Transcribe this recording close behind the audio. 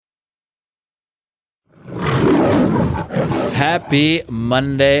Happy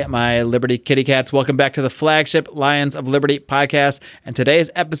Monday, my Liberty kitty cats. Welcome back to the flagship Lions of Liberty podcast. And today's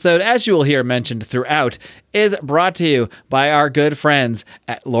episode, as you will hear mentioned throughout, is brought to you by our good friends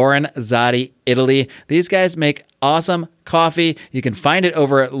at Lorenzotti Italy. These guys make awesome coffee. You can find it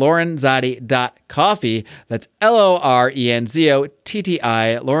over at lorenzotti.coffee. That's Lorenzotti,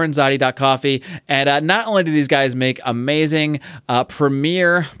 lorenzotti.coffee. And not only do these guys make amazing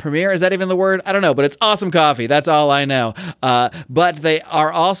premier, is that even the word? I don't know, but it's awesome coffee. That's all I know. But they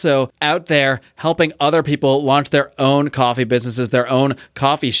are also out there helping other people launch their own coffee businesses, their own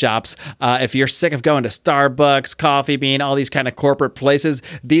coffee shops. If you're sick of going to Starbucks, Coffee Bean, all these kind of corporate places,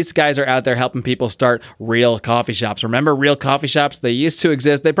 these guys are out there helping people start real coffee shops. Remember real coffee shops? They used to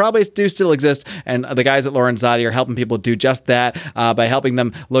exist. They probably do still exist. And the guys at Lorenzotti are helping people do just that by helping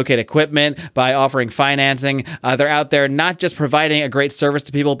them locate equipment, by offering financing. They're out there not just providing a great service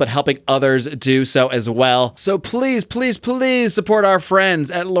to people, but helping others do so as well. So please, please, please support our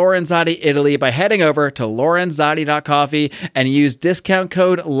friends at Lorenzotti Italy by heading over to lorenzotti.coffee and use discount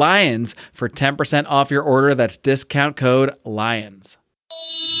code LIONS for 10% off your order. That's discount code LIONS.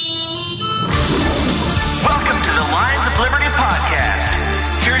 Welcome to the Lions of Liberty podcast.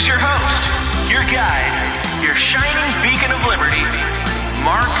 Here's your host, your guide, your shining beacon of liberty,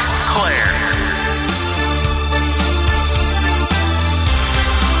 Mark Claire.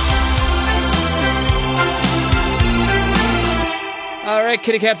 All right,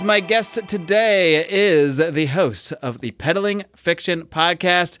 kitty cats, my guest today is the host of the Peddling Fiction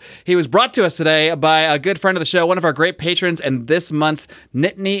podcast. He was brought to us today by a good friend of the show, one of our great patrons, and this month's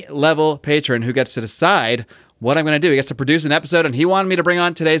Nittany level patron who gets to decide what I'm going to do. He gets to produce an episode, and he wanted me to bring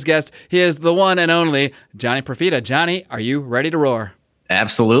on today's guest. He is the one and only Johnny Profita. Johnny, are you ready to roar?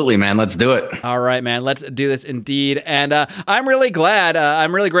 Absolutely, man. Let's do it. All right, man. Let's do this indeed. And I'm really glad.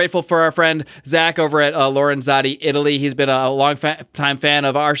 I'm really grateful for our friend Zach over at Lorenzotti Italy. He's been a long-time fan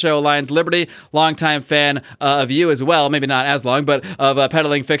of our show, Lions Liberty, long-time fan of you as well. Maybe not as long, but of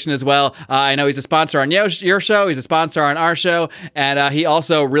Peddling Fiction as well. I know he's a sponsor on your show. He's a sponsor on our show. And he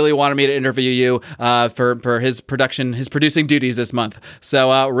also really wanted me to interview you for his producing duties this month.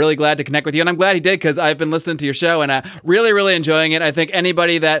 So really glad to connect with you. And I'm glad he did because I've been listening to your show and really, really enjoying it. I think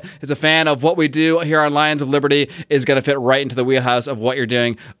anybody that is a fan of what we do here on Lions of Liberty is going to fit right into the wheelhouse of what you're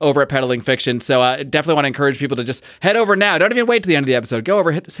doing over at Peddling Fiction. So definitely want to encourage people to just head over now. Don't even wait to the end of the episode. Go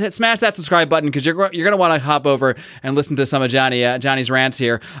over, smash that subscribe button because you're going to want to hop over and listen to some of Johnny's rants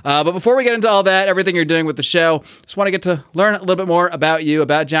here. But before we get into all that, everything you're doing with the show, just want to get to learn a little bit more about you,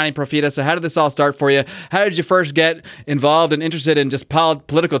 about Johnny Profita. So how did this all start for you? How did you first get involved and interested in just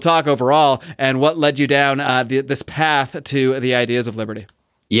political talk overall? And what led you down this path to the ideas of liberty?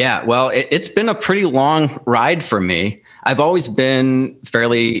 Yeah, well, it's been a pretty long ride for me. I've always been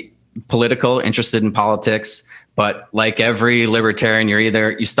fairly political, interested in politics, but like every libertarian,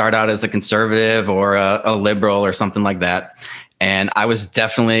 you start out as a conservative or a liberal or something like that. And I was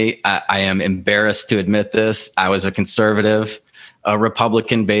definitely, I am embarrassed to admit this, I was a conservative, a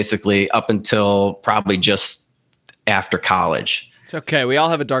Republican basically up until probably just after college. It's okay. We all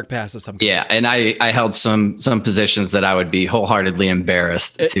have a dark past of some kind. Yeah, and I held some positions that I would be wholeheartedly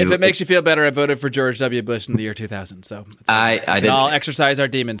embarrassed to. If it makes you feel better, I voted for George W. Bush in the year 2000. So I didn't. I'll exercise our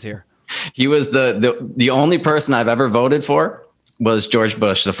demons here. He was the only person I've ever voted for was George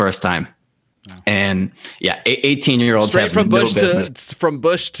Bush the first time. Oh. And yeah, 18-year-olds straight have from no Bush business. from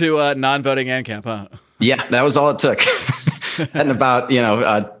Bush to non-voting ANCAP, huh? Yeah, that was all it took. In about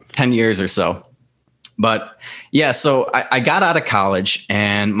 10 years or so. But yeah, so I got out of college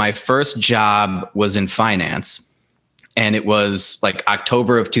and my first job was in finance, and it was like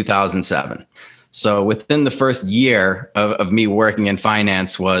October of 2007. So within the first year of me working in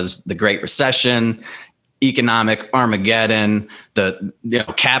finance was the Great Recession, economic Armageddon,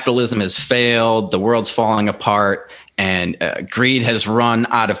 capitalism has failed, the world's falling apart, and greed has run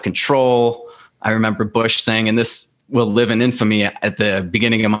out of control. I remember Bush saying, and this will live in infamy at the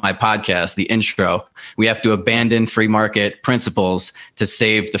beginning of my podcast, the intro, we have to abandon free market principles to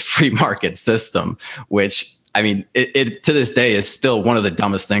save the free market system, which, I mean, it to this day is still one of the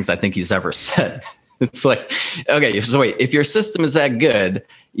dumbest things I think he's ever said. It's like, okay, so wait, if your system is that good,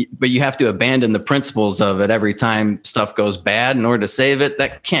 but you have to abandon the principles of it every time stuff goes bad in order to save it,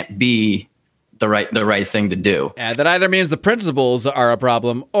 that can't be the right thing to do. Yeah, that either means the principles are a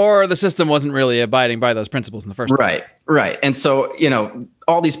problem or the system wasn't really abiding by those principles in the first place. Right. And so,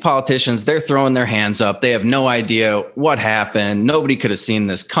 all these politicians, they're throwing their hands up. They have no idea what happened. Nobody could have seen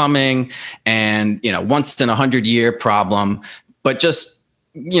this coming. And, once in 100-year problem, but just,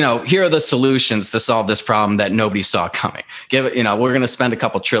 here are the solutions to solve this problem that nobody saw coming. We're going to spend a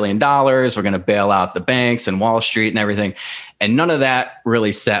couple $1 trillion. We're going to bail out the banks and Wall Street and everything. And none of that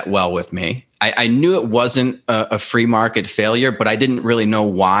really sat well with me. I knew it wasn't a free market failure, but I didn't really know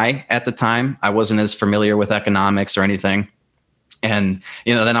why at the time. I wasn't as familiar with economics or anything. And,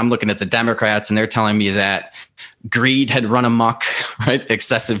 then I'm looking at the Democrats and they're telling me that greed had run amok, right?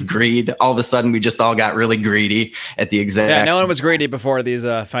 Excessive greed. All of a sudden, we just all got really greedy at the exact. Yeah, no one was greedy before these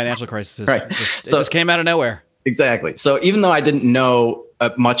financial crises. Right. It just came out of nowhere. Exactly. So even though I didn't know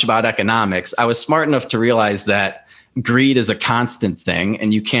much about economics, I was smart enough to realize that greed is a constant thing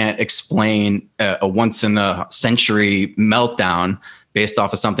and you can't explain a once in a century meltdown based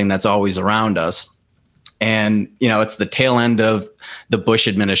off of something that's always around us. And, it's the tail end of the Bush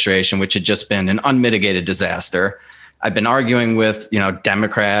administration, which had just been an unmitigated disaster. I've been arguing with,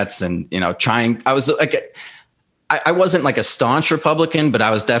 Democrats and, I was like, I wasn't like a staunch Republican, but I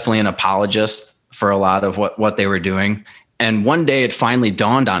was definitely an apologist for a lot of what they were doing. And one day it finally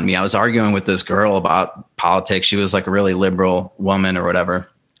dawned on me. I was arguing with this girl about politics. She was like a really liberal woman or whatever.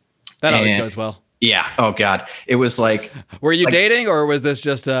 That always goes well. Yeah. Oh God. It was like, were you dating or was this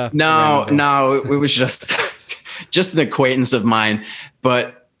just no, it was just an acquaintance of mine.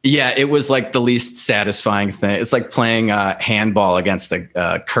 But yeah, it was like the least satisfying thing. It's like playing handball against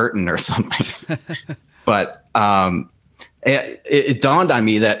a curtain or something. But it dawned on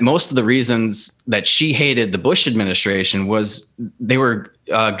me that most of the reasons that she hated the Bush administration was they were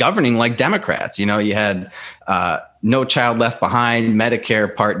governing like Democrats. You had No Child Left Behind,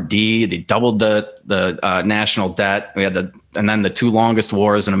 Medicare Part D. They doubled the national debt. We had and then the two longest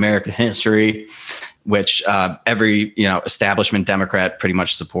wars in American history, which every establishment Democrat pretty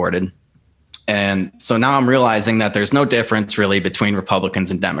much supported. And so now I'm realizing that there's no difference really between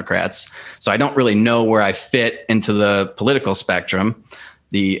Republicans and Democrats. So I don't really know where I fit into the political spectrum.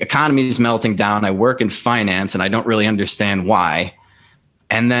 The economy is melting down. I work in finance and I don't really understand why.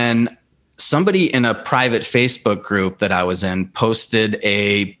 And then somebody in a private Facebook group that I was in posted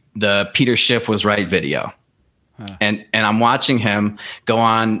the Peter Schiff was right video. And I'm watching him go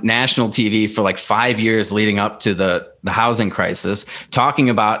on national TV for like 5 years leading up to the housing crisis, talking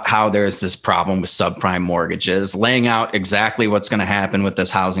about how there's this problem with subprime mortgages, laying out exactly what's going to happen with this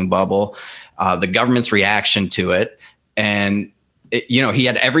housing bubble, the government's reaction to it. And, he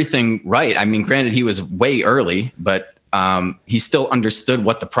had everything right. I mean, granted, he was way early, but he still understood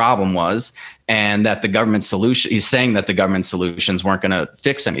what the problem was and that the government solution, he's saying that the government solutions weren't going to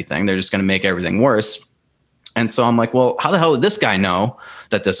fix anything. They're just going to make everything worse. And so I'm like, well, how the hell did this guy know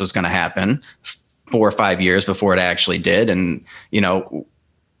that this was going to happen 4 or 5 years before it actually did? And,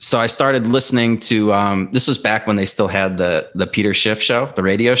 so I started listening to, this was back when they still had the Peter Schiff show, the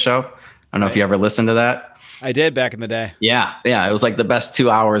radio show. I don't know if you ever listened to that. I did back in the day. Yeah. It was like the best 2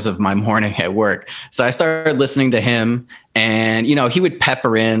 hours of my morning at work. So I started listening to him and, he would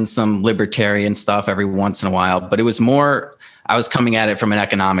pepper in some libertarian stuff every once in a while, but it was more, I was coming at it from an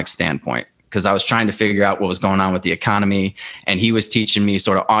economic standpoint, because I was trying to figure out what was going on with the economy. And he was teaching me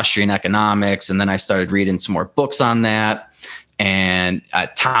sort of Austrian economics. And then I started reading some more books on that. And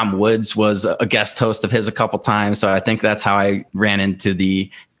Tom Woods was a guest host of his a couple times. So I think that's how I ran into the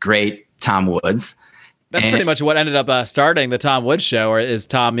great Tom Woods. That's pretty much what ended up starting the Tom Woods show, or is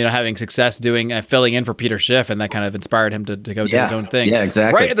Tom, having success doing filling in for Peter Schiff, and that kind of inspired him to go do his own thing. Yeah,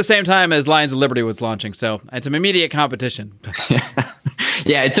 exactly. Right at the same time as Lions of Liberty was launching, so it's an immediate competition.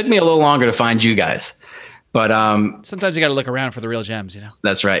 Yeah, it took me a little longer to find you guys, but sometimes you got to look around for the real gems,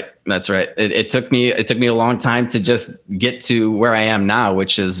 That's right. It took me a long time to just get to where I am now,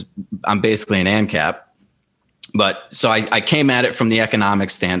 which is I'm basically an ANCAP. But so I came at it from the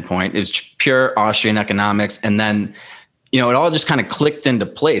economic standpoint. It was pure Austrian economics. And then, it all just kind of clicked into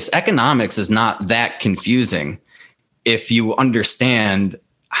place. Economics is not that confusing if you understand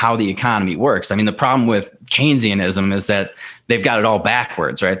how the economy works. I mean, the problem with Keynesianism is that they've got it all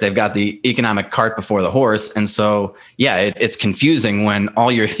backwards, right? They've got the economic cart before the horse. And so, it's confusing when all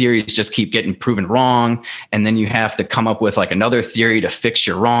your theories just keep getting proven wrong. And then you have to come up with like another theory to fix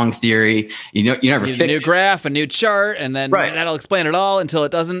your wrong theory. You never fix a new graph, a new chart, and then right. That'll explain it all until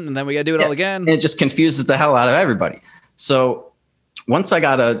it doesn't. And then we got to do it all again. And it just confuses the hell out of everybody. So once I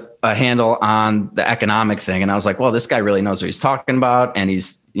got a handle on the economic thing, and I was like, well, this guy really knows what he's talking about. And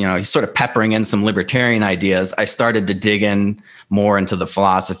he's sort of peppering in some libertarian ideas. I started to dig in more into the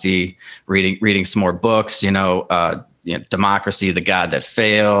philosophy, reading some more books, Democracy, The God That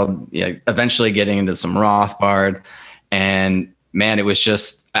Failed, eventually getting into some Rothbard. And man, it was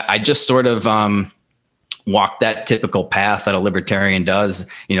just, I just sort of walked that typical path that a libertarian does,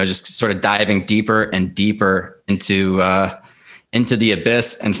 just sort of diving deeper and deeper into the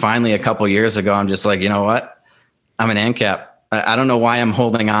abyss. And finally, a couple of years ago, I'm just like, you know what? I'm an ANCAP. I don't know why I'm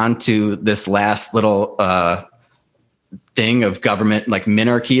holding on to this last little thing of government, like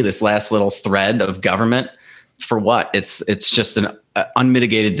minarchy, this last little thread of government. For what? It's just an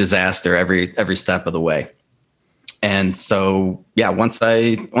unmitigated disaster every step of the way. And so, yeah, once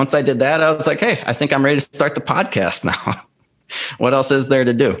I did that, I was like, hey, I think I'm ready to start the podcast now. What else is there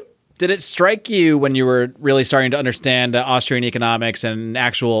to do? Did it strike you when you were really starting to understand Austrian economics and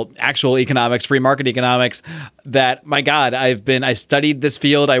actual economics, free market economics, that, my God, I studied this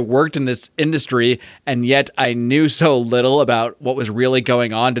field, I worked in this industry, and yet I knew so little about what was really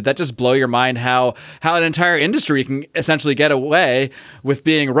going on? Did that just blow your mind how an entire industry can essentially get away with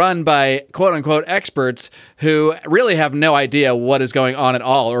being run by quote unquote experts who really have no idea what is going on at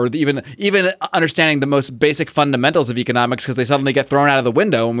all, or even understanding the most basic fundamentals of economics, because they suddenly get thrown out of the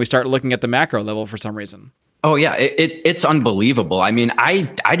window when we start looking at the macro level for some reason? Oh yeah, it's unbelievable. I mean, I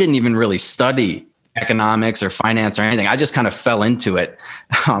didn't even really study economics or finance or anything. I just kind of fell into it,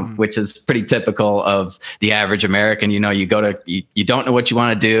 which is pretty typical of the average American. You know, you don't know what you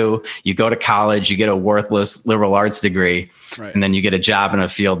want to do. You go to college, you get a worthless liberal arts degree, right, and then you get a job in a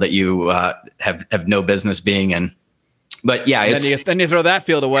field that you have no business being in. But yeah, then you throw that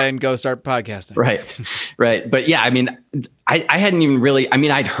field away and go start podcasting. Right. But yeah, I mean, I hadn't even really, I mean,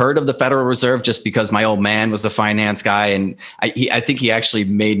 I'd heard of the Federal Reserve just because my old man was a finance guy. And I think he actually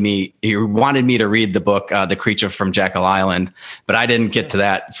he wanted me to read the book, The Creature from Jekyll Island, but I didn't get to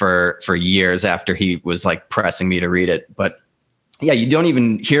that for years after he was like pressing me to read it. But yeah, you don't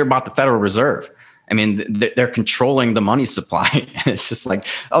even hear about the Federal Reserve. I mean, they're controlling the money supply. And it's just like,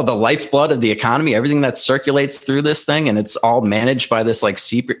 oh, the lifeblood of the economy, everything that circulates through this thing. And it's all managed by this like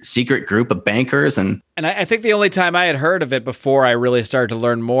secret group of bankers. And I think the only time I had heard of it before I really started to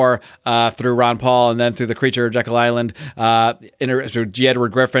learn more through Ron Paul and then through The Creature of Jekyll Island, through G.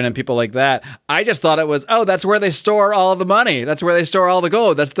 Edward Griffin and people like that, I just thought it was, oh, that's where they store all the money. That's where they store all the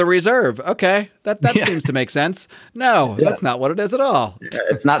gold. That's the reserve. Okay, that seems to make sense. No, that's not what it is at all.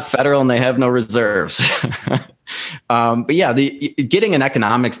 It's not federal and they have no reserves. But yeah, getting an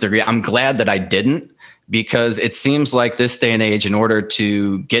economics degree, I'm glad that I didn't, because it seems like this day and age, in order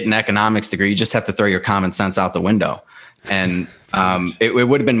to get an economics degree, you just have to throw your common sense out the window. And it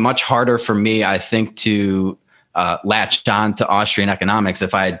would have been much harder for me, I think, to latch on to Austrian economics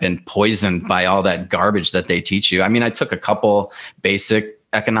if I had been poisoned by all that garbage that they teach you. I mean, I took a couple basic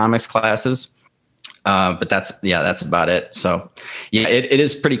economics classes, but that's about it. So yeah, it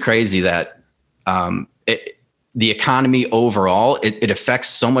is pretty crazy that the economy overall, it affects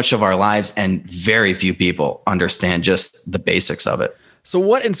so much of our lives, and very few people understand just the basics of it. So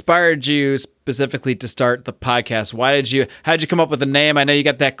what inspired you specifically to start the podcast? How did you come up with the name? I know you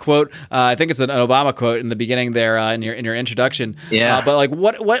got that quote. I think it's an Obama quote in the beginning there in your introduction. Yeah. But like,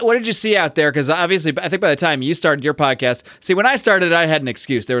 what did you see out there? Because obviously, I think by the time you started your podcast, when I started, I had an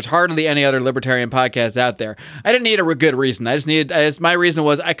excuse. There was hardly any other libertarian podcasts out there. I didn't need a good reason. My reason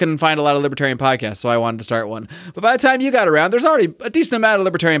was I couldn't find a lot of libertarian podcasts, so I wanted to start one. But by the time you got around, there's already a decent amount of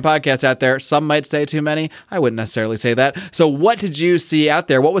libertarian podcasts out there. Some might say too many. I wouldn't necessarily say that. So what did you see out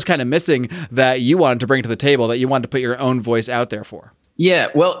there? What was kind of missing that you wanted to bring to the table, that you wanted to put your own voice out there for? Yeah,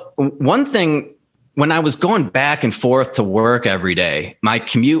 well, one thing, when I was going back and forth to work every day, my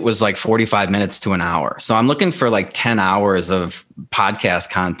commute was like 45 minutes to an hour. So I'm looking for like 10 hours of podcast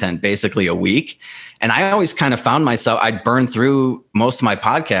content, basically a week. And I always kind of found myself, I'd burn through most of my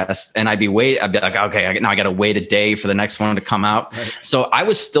podcasts and I'd be like, okay, now I got to wait a day for the next one to come out. Right. So I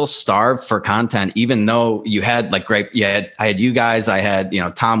was still starved for content, even though you had like I had you guys, I had,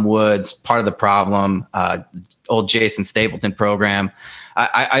 Tom Woods, Part of the Problem, old Jason Stapleton program.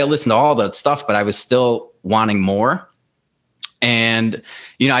 I listened to all that stuff, but I was still wanting more. And,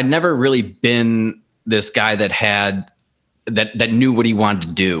 I'd never really been this guy that knew what he wanted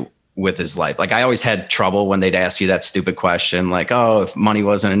to do with his life. Like, I always had trouble when they'd ask you that stupid question, like, oh, if money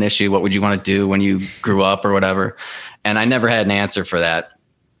wasn't an issue, what would you want to do when you grew up or whatever? And I never had an answer for that.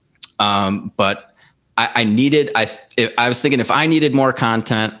 But I was thinking, if I needed more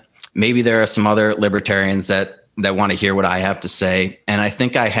content, maybe there are some other libertarians that want to hear what I have to say. And I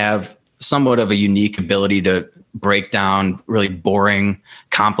think I have somewhat of a unique ability to break down really boring,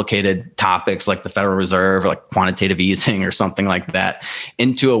 complicated topics like the Federal Reserve or like quantitative easing or something like that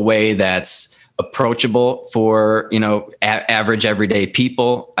into a way that's approachable for, average everyday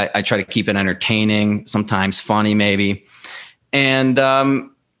people. I try to keep it entertaining, sometimes funny maybe. And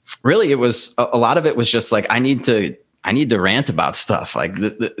really, it was a lot of it was just like, I need to rant about stuff. Like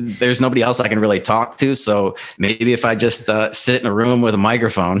there's nobody else I can really talk to. So maybe if I just sit in a room with a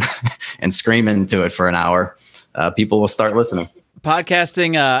microphone and scream into it for an hour, people will start listening.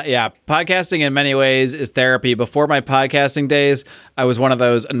 Podcasting in many ways is therapy. Before my podcasting days, I was one of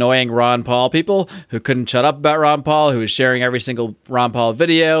those annoying Ron Paul people who couldn't shut up about Ron Paul, who was sharing every single Ron Paul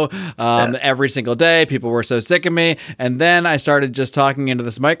video every single day. People were so sick of me. And then I started just talking into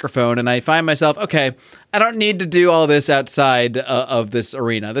this microphone, and I find myself, okay, I don't need to do all this outside of this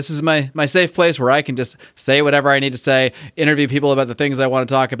arena. This is my safe place where I can just say whatever I need to say, interview people about the things I want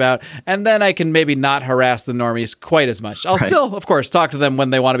to talk about, and then I can maybe not harass the normies quite as much. I'll still, of course, talk to them when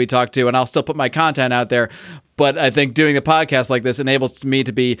they want to be talked to, and I'll still put my content out there. But I think doing a podcast like this enables me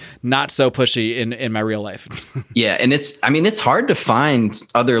to be not so pushy in my real life. Yeah. And it's hard to find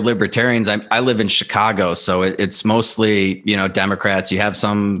other libertarians. I live in Chicago, so it's mostly, Democrats. You have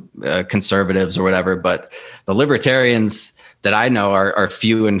some conservatives or whatever, but the libertarians that I know are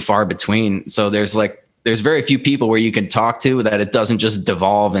few and far between. So there's very few people where you can talk to that it doesn't just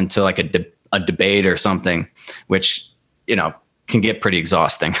devolve into like a debate or something, which, can get pretty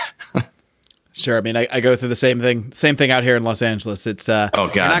exhausting. Sure. I mean, I go through the same thing out here in Los Angeles. It's you're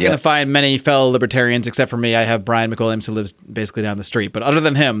not going to find many fellow libertarians except for me. I have Brian McWilliams who lives basically down the street, but other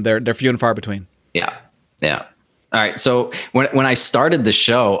than him, they're few and far between. Yeah. Yeah. All right. So when I started the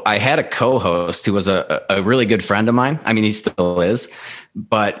show, I had a co-host who was a really good friend of mine. I mean, he still is,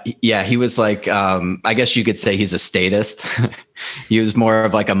 but yeah, he was like, I guess you could say he's a statist. He was more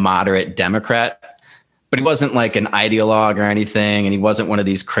of like a moderate Democrat. But he wasn't like an ideologue or anything, and he wasn't one of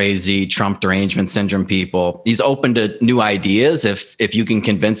these crazy Trump derangement syndrome people. He's open to new ideas. If you can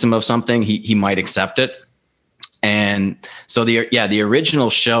convince him of something, he might accept it. And so the original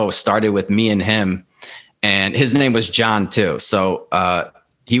show started with me and him, and his name was John too. So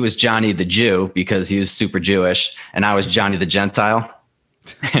he was Johnny the Jew because he was super Jewish, and I was Johnny the Gentile.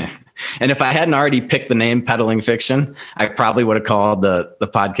 And if I hadn't already picked the name Peddling Fiction, I probably would have called the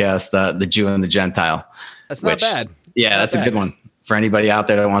podcast The Jew and the Gentile. That's not bad. Yeah, that's a good one for anybody out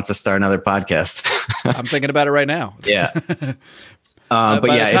there that wants to start another podcast. I'm thinking about it right now. Yeah. By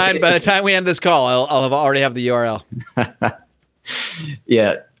the time we end this call, I'll already have the URL.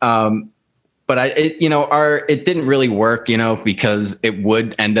 Yeah. But it didn't really work, because it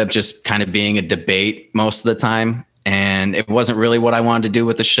would end up just kind of being a debate most of the time. And it wasn't really what I wanted to do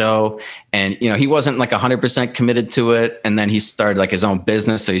with the show. And, he wasn't like 100% committed to it. And then he started like his own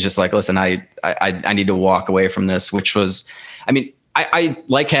business. So he's just like, listen, I need to walk away from this, which was, I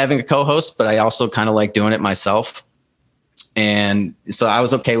like having a co-host, but I also kind of like doing it myself. And so I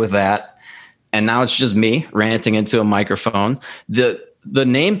was okay with that. And now it's just me ranting into a microphone. The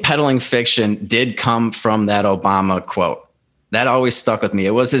name Peddling Fiction did come from that Obama quote. That always stuck with me.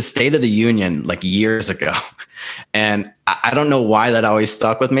 It was his State of the Union like years ago. And I don't know why that always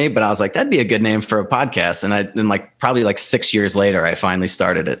stuck with me, but I was like, that'd be a good name for a podcast. And then probably 6 years later, I finally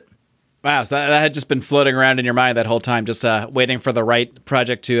started it. Wow. So that had just been floating around in your mind that whole time, just waiting for the right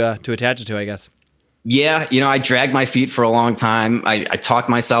project to attach it to, I guess. Yeah. I dragged my feet for a long time. I talked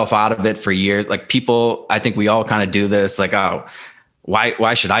myself out of it for years. Like people, I think we all kind of do this. Like, oh,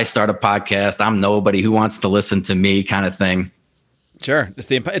 why should I start a podcast? I'm nobody. Who wants to listen to me kind of thing. Sure. It's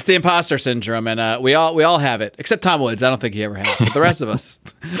the imposter syndrome, and we all have it, except Tom Woods. I don't think he ever has it. But the rest of us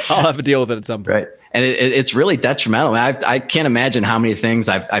all have to deal with it at some point. Right. And it's really detrimental. I can't imagine how many things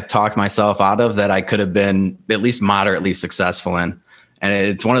I've talked myself out of that I could have been at least moderately successful in. And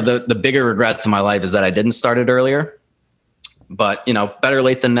it's one of the bigger regrets in my life is that I didn't start it earlier. But, better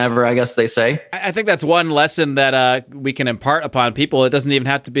late than never, I guess they say. I think that's one lesson that we can impart upon people. It doesn't even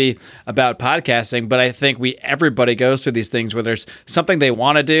have to be about podcasting, but I think everybody goes through these things where there's something they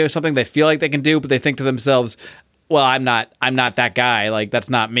want to do, something they feel like they can do, but they think to themselves, well, I'm not that guy. Like, that's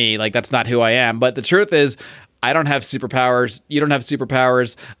not me. Like, that's not who I am. But the truth is, I don't have superpowers. You don't have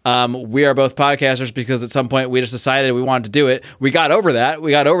superpowers. We are both podcasters because at some point we just decided we wanted to do it. We got over that. We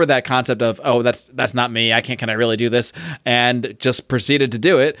got over that concept of, oh, that's not me. Can I really do this? And just proceeded to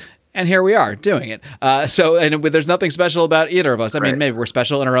do it. And here we are doing it. And there's nothing special about either of us. I mean, maybe we're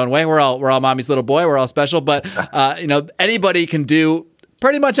special in our own way. We're all mommy's little boy. We're all special. But anybody can do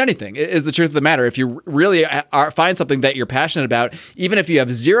pretty much anything is the truth of the matter. If you really find something that you're passionate about, even if you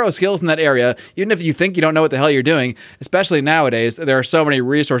have zero skills in that area, even if you think you don't know what the hell you're doing, especially nowadays, there are so many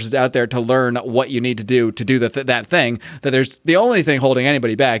resources out there to learn what you need to do that thing, that the only thing holding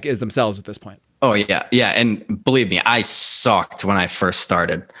anybody back is themselves at this point. Oh, yeah. Yeah. And believe me, I sucked when I first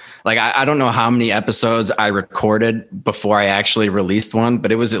started. Like, I don't know how many episodes I recorded before I actually released one,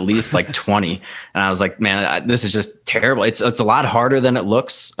 but it was at least like 20. And I was like, man, this is just terrible. It's a lot harder than it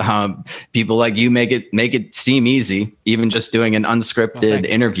looks. People like you make it seem easy, even just doing an unscripted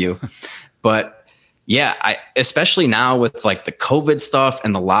interview. But yeah, especially now with like the COVID stuff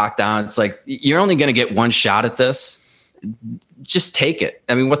and the lockdown, it's like, you're only going to get one shot at this. just take it.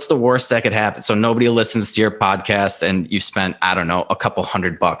 I mean, what's the worst that could happen? So nobody listens to your podcast and you spent, I don't know, a couple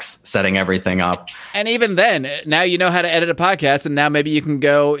 $100 setting everything up. And even then, now you know how to edit a podcast, and now maybe you can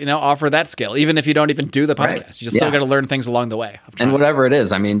go, offer that skill, even if you don't even do the podcast. Right. You just still got to learn things along the way. And whatever it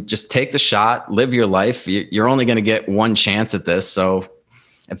is, I mean, just take the shot, live your life. You're only going to get one chance at this. So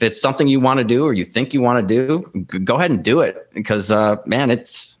if it's something you want to do or you think you want to do, go ahead and do it, because, man,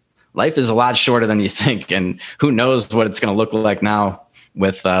 life is a lot shorter than you think. And who knows what it's going to look like now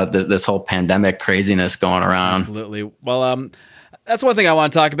with this whole pandemic craziness going around. Absolutely. Well, that's one thing I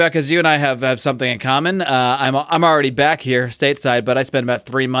want to talk about, because you and I have something in common. I'm already back here stateside, but I spent about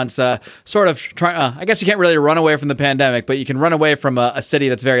 3 months sort of trying. I guess you can't really run away from the pandemic, but you can run away from a city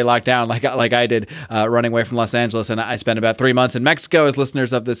that's very locked down, like I did, running away from Los Angeles. And I spent about 3 months in Mexico, as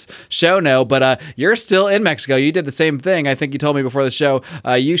listeners of this show know. But you're still in Mexico. You did the same thing. I think you told me before the show.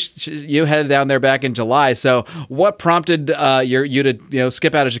 You headed down there back in July. So what prompted you to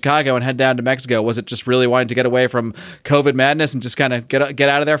skip out of Chicago and head down to Mexico? Was it just really wanting to get away from COVID madness and just kind of get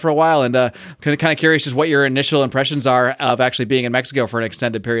out of there for a while? And kind of curious just what your initial impressions are of actually being in Mexico for an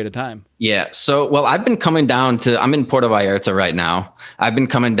extended period of time. Yeah. So, well, I've been coming down I'm in Puerto Vallarta right now. I've been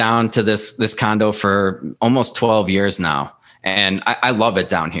coming down to this condo for almost 12 years now. And I love it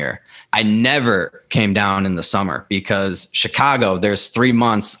down here. I never came down in the summer because Chicago, there's 3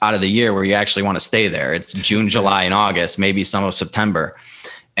 months out of the year where you actually want to stay there. It's June, July, and August, maybe some of September.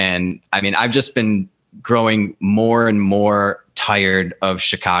 And I mean, I've just been growing more and more tired of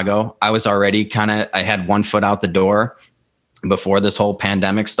Chicago. I was already I had one foot out the door before this whole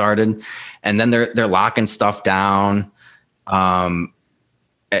pandemic started. And then they're locking stuff down.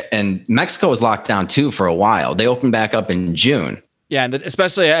 And Mexico was locked down too for a while. They opened back up in June. Yeah, and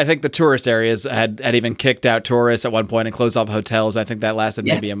especially I think the tourist areas had even kicked out tourists at one point and closed all the hotels. I think that lasted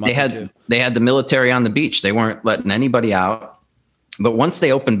maybe a month or two. They had the military on the beach. They weren't letting anybody out. But once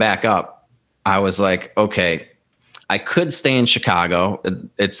they opened back up, I was like, okay, I could stay in Chicago.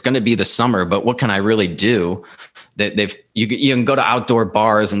 It's going to be the summer, but what can I really do? You can go to outdoor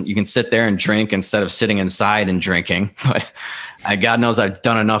bars and you can sit there and drink instead of sitting inside and drinking. But God knows I've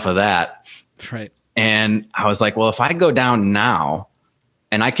done enough of that. Right. And I was like, well, if I go down now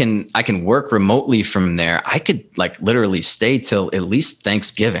and I can work remotely from there, I could literally stay till at least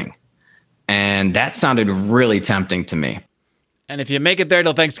Thanksgiving. And that sounded really tempting to me. And if you make it there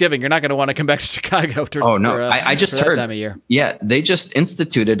till Thanksgiving, you're not going to want to come back to Chicago. I just heard. Time of year. Yeah, they just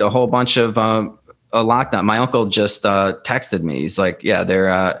instituted a whole bunch of a lockdown. My uncle just texted me. He's like, "Yeah, there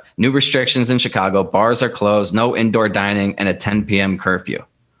are new restrictions in Chicago. Bars are closed. No indoor dining, and a 10 p.m. curfew."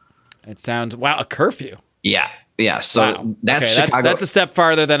 It sounds a curfew. Yeah. So that's Chicago. That's a step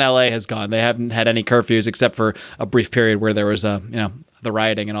farther than LA has gone. They haven't had any curfews except for a brief period where there was the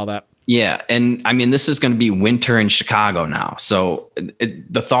rioting and all that. Yeah. And I mean, this is going to be winter in Chicago now. So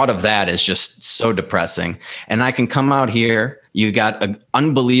the thought of that is just so depressing. And I can come out here. You got an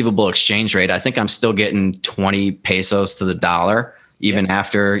unbelievable exchange rate. I think I'm still getting 20 pesos to the dollar, even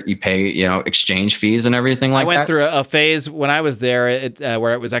after you pay, exchange fees and everything like that. I went through a phase when I was there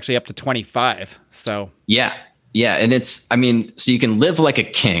where it was actually up to 25. So yeah. And so you can live like a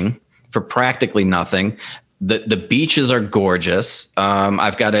king for practically nothing. The beaches are gorgeous.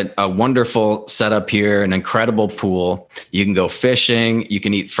 I've got a wonderful setup here, an incredible pool. You can go fishing. You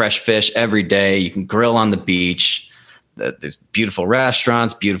can eat fresh fish every day. You can grill on the beach. There's beautiful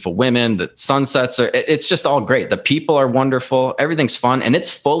restaurants, beautiful women. The sunsets it's just all great. The people are wonderful. Everything's fun. And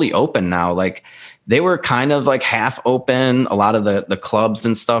it's fully open now. Like they were kind of half open. A lot of the clubs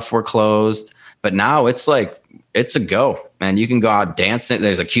and stuff were closed. But now it's it's a go, man. You can go out dancing.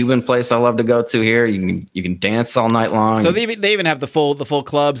 There's a Cuban place I love to go to here. You can dance all night long. So they even have the full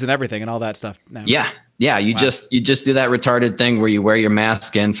clubs and everything and all that stuff now. Yeah. You just do that retarded thing where you wear your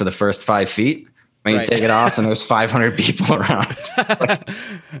mask in for the first 5 feet. When you take it off and there's 500 people around.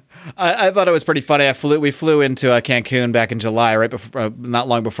 I thought it was pretty funny. We flew into Cancun back in July, right before, not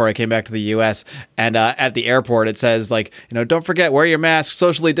long before I came back to the U.S. And at the airport, it says don't forget, wear your mask,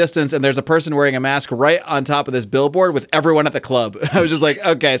 socially distance. And there's a person wearing a mask right on top of this billboard with everyone at the club. I was just like,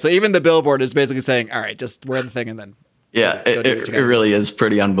 okay, so even the billboard is basically saying, all right, just wear the thing and then. Yeah, it really is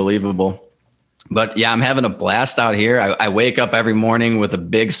pretty unbelievable. But yeah, I'm having a blast out here. I wake up every morning with a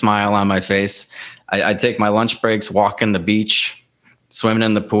big smile on my face. I take my lunch breaks, walk in the beach, swimming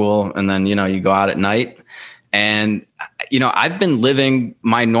in the pool, and then, you go out at night. And, I've been living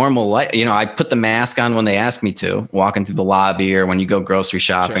my normal life. I put the mask on when they ask me to, walking through the lobby or when you go grocery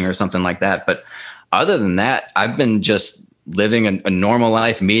shopping or something like that. But other than that, I've been just living a normal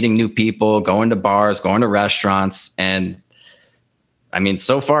life, meeting new people, going to bars, going to restaurants. And I mean,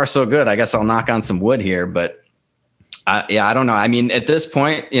 so far, so good. I guess I'll knock on some wood here, but I don't know. I mean, at this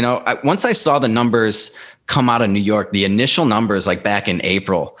point, once I saw the numbers come out of New York, the initial numbers like back in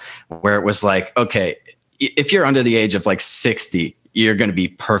April, where it was like, okay, if you're under the age of like 60, you're going to be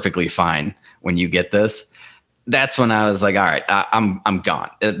perfectly fine when you get this. That's when I was like, all right, I'm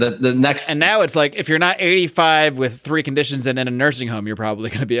gone. The next, and now it's like if you're not 85 with 3 conditions and in a nursing home, you're probably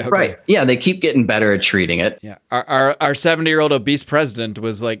going to be okay. Right? Yeah, they keep getting better at treating it. Yeah, our 70-year-old obese president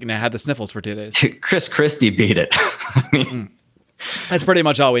was like, had the sniffles for 2 days. Chris Christie beat it. I mean, that's pretty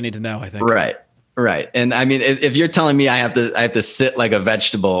much all we need to know, I think. Right. And I mean, if you're telling me I have to sit like a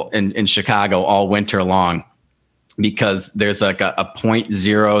vegetable in Chicago all winter long, because there's like a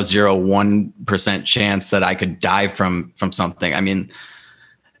 0.001% chance that I could die from something. I mean,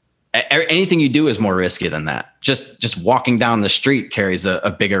 anything you do is more risky than that. Just walking down the street carries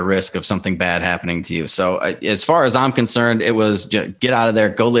a bigger risk of something bad happening to you. So as far as I'm concerned, it was just get out of there,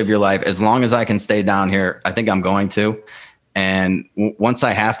 go live your life. As long as I can stay down here, I think I'm going to. And once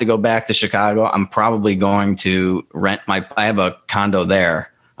I have to go back to Chicago, I'm probably going to rent I have a condo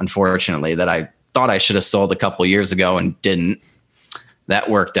there, unfortunately, that I thought I should have sold a couple years ago and didn't. That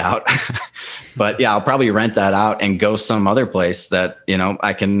worked out. But yeah, I'll probably rent that out and go some other place that,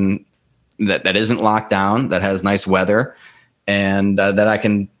 I can, that isn't locked down, that has nice weather, and that I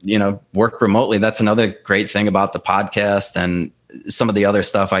can, work remotely. That's another great thing about the podcast and some of the other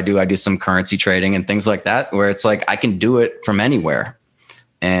stuff I do. I do some currency trading and things like that, where it's like I can do it from anywhere.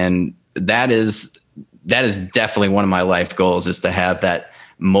 And that is definitely one of my life goals, is to have that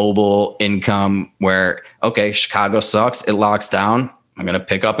mobile income where, okay, Chicago sucks, it locks down, I'm going to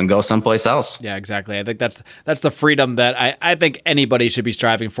pick up and go someplace else. Yeah, exactly. I think that's the freedom that I think anybody should be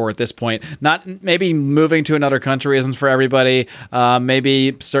striving for at this point. Not maybe moving to another country isn't for everybody.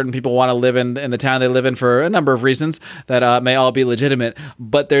 Maybe certain people want to live in the town they live in for a number of reasons that may all be legitimate.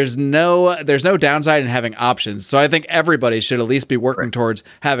 But there's no downside in having options. So I think everybody should at least be working towards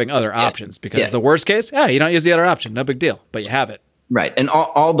having other options, because the worst case, you don't use the other option, no big deal, but you have it. Right. And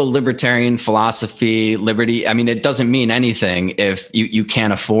all the libertarian philosophy, liberty, I mean, it doesn't mean anything if you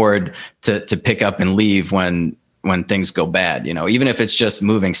can't afford to pick up and leave when things go bad, even if it's just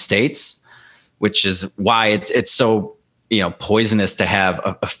moving states, which is why it's so, poisonous to have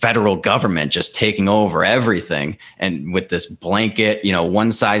a federal government just taking over everything. And with this blanket,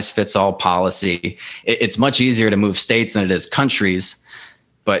 one size fits all policy, it's much easier to move states than it is countries.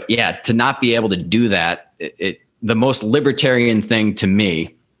 But yeah, to not be able to do that, the most libertarian thing to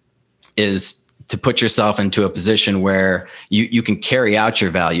me is to put yourself into a position where you can carry out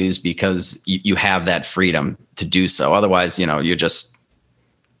your values because you have that freedom to do so. Otherwise, you're just,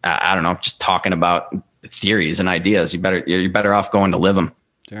 I don't know, just talking about theories and ideas. You're better off going to live them.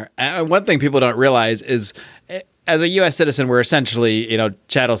 Sure. And one thing people don't realize is, as a U.S. citizen, we're essentially,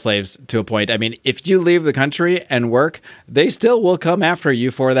 chattel slaves to a point. I mean, if you leave the country and work, they still will come after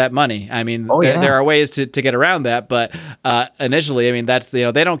you for that money. I mean, there are ways to get around that, but initially, I mean, that's they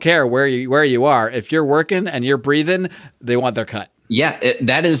don't care where you are. If you're working and you're breathing, they want their cut. Yeah,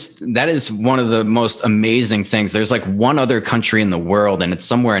 that is one of the most amazing things. There's like one other country in the world, and it's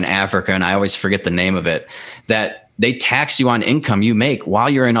somewhere in Africa, and I always forget the name of it, that they tax you on income you make while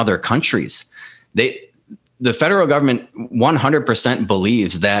you're in other countries. The federal government 100%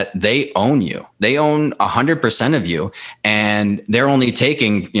 believes that they own you. They own 100% of you, and they're only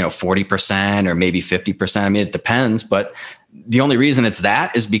taking, 40% or maybe 50%. I mean, it depends, but the only reason it's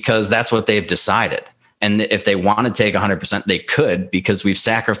that is because that's what they've decided. And if they want to take 100%, they could, because we've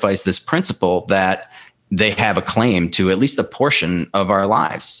sacrificed this principle that they have a claim to at least a portion of our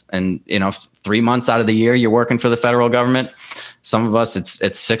lives. And, 3 months out of the year, you're working for the federal government. Some of us,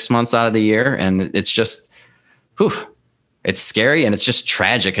 it's 6 months out of the year. And it's just, it's scary, and it's just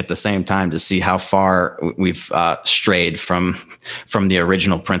tragic at the same time to see how far we've strayed from the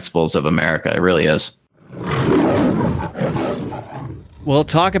original principles of America. It really is. We'll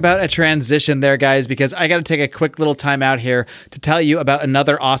talk about a transition there, guys, because I got to take a quick little time out here to tell you about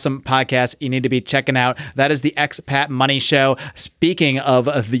another awesome podcast you need to be checking out. That is the Expat Money Show. Speaking of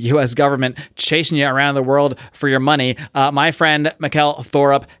the U.S. government chasing you around the world for your money, my friend Mikkel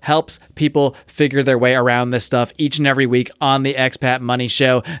Thorup helps people figure their way around this stuff each and every week on the Expat Money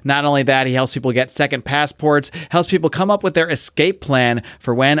Show. Not only that, he helps people get second passports, helps people come up with their escape plan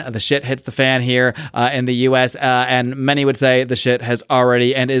for when the shit hits the fan here in the U.S., and many would say the shit has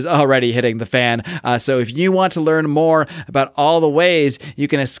is already hitting the fan. So if you want to learn more about all the ways you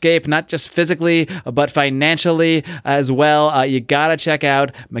can escape, not just physically, but financially as well, you got to check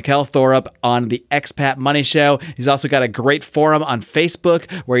out Mikkel Thorup on the Expat Money Show. He's also got a great forum on Facebook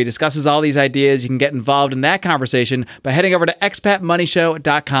where he discusses all these ideas. You can get involved in that conversation by heading over to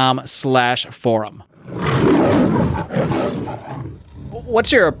expatmoneyshow.com/forum.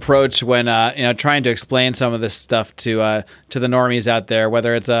 What's your approach when trying to explain some of this stuff to the normies out there,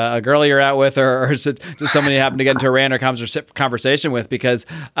 whether it's a girl you're out with or is it just somebody you happen to get into a random conversation with? Because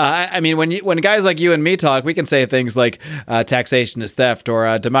when guys like you and me talk, we can say things like taxation is theft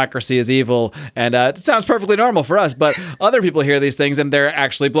or democracy is evil, and it sounds perfectly normal for us. But other people hear these things and they're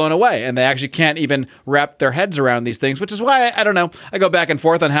actually blown away, and they actually can't even wrap their heads around these things. Which is why I don't know. I go back and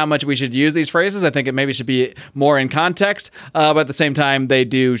forth on how much we should use these phrases. I think it maybe should be more in context, but at the same time, they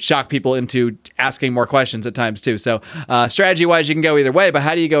do shock people into asking more questions at times too. So strategy-wise, you can go either way, but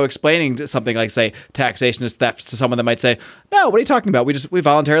how do you go explaining something like, say, taxation is theft to someone that might say, no, what are you talking about? We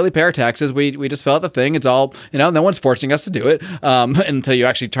voluntarily pay our taxes. We just fill out the thing. It's all, no one's forcing us to do it. Until you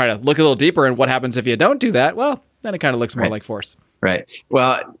actually try to look a little deeper and what happens if you don't do that? Well, then it kind of looks more like force. Right.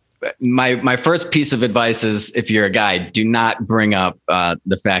 Well, my first piece of advice is, if you're a guy, do not bring up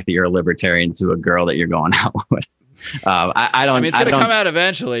the fact that you're a libertarian to a girl that you're going out with. I don't. I mean, it's going to come out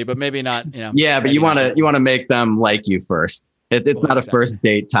eventually, but maybe not. Yeah, but you want to make them like you first. It's not a first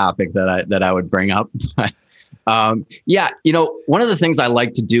date topic that I would bring up. But, one of the things I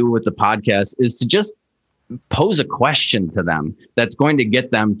like to do with the podcast is to just pose a question to them that's going to get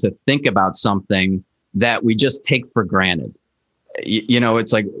them to think about something that we just take for granted.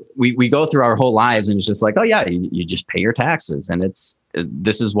 It's like we go through our whole lives and it's just like, oh yeah, you just pay your taxes and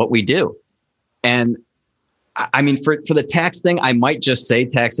this is what we do. And I mean, for the tax thing, I might just say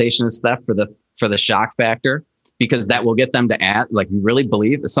taxation is theft for the shock factor, because that will get them to ask, like, you really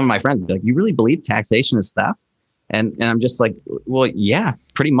believe? Some of my friends be like, you really believe taxation is theft? And I'm just like, well, yeah,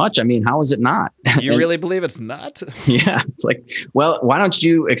 pretty much. I mean, how is it not? You really believe it's not? Yeah. It's like, well, why don't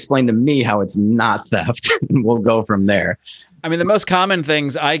you explain to me how it's not theft? And we'll go from there. I mean, the most common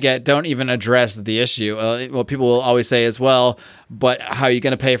things I get don't even address the issue. People will always say as well, but how are you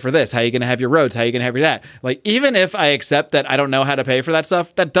going to pay for this? How are you going to have your roads? How are you going to have your that? Like, even if I accept that I don't know how to pay for that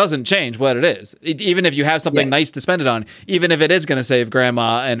stuff, that doesn't change what it is. Even if you have something nice to spend it on, even if it is going to save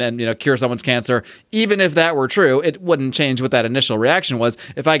grandma and cure someone's cancer, even if that were true, it wouldn't change what that initial reaction was.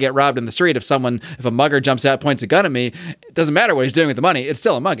 If I get robbed in the street, if a mugger jumps out, points a gun at me, it doesn't matter what he's doing with the money. It's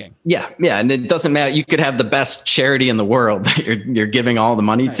still a mugging. Yeah. And it doesn't matter. You could have the best charity in the world that you're giving all the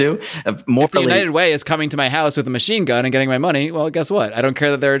money to. If the United Way is coming to my house with a machine gun and getting my money, well, guess what? I don't care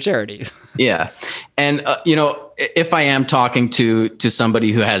that they're a charity. Yeah. And, if I am talking to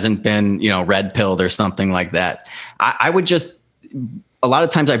somebody who hasn't been, red pilled or something like that, I would just, a lot of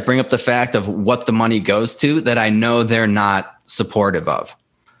times I bring up the fact of what the money goes to that I know they're not supportive of.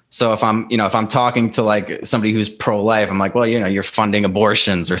 So if I'm talking to like somebody who's pro-life, I'm like, well, you're funding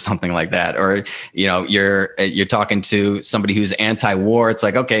abortions or something like that. Or, you're talking to somebody who's anti-war. It's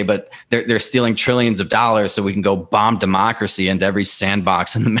like, okay, but they're stealing trillions of dollars so we can go bomb democracy into every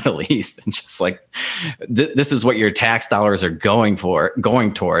sandbox in the Middle East. And just like, this is what your tax dollars are going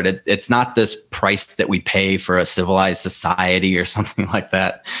toward. It's not this price that we pay for a civilized society or something like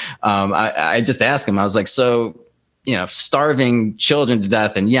that. I just asked him, I was like, so, starving children to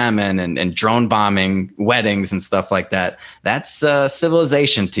death in Yemen and drone bombing weddings and stuff like that. That's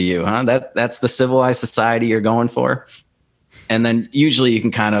civilization to you, huh? That's the civilized society you're going for. And then usually you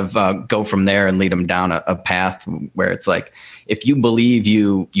can kind of go from there and lead them down a path where it's like, if you believe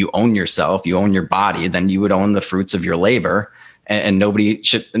you own yourself, you own your body, then you would own the fruits of your labor, and nobody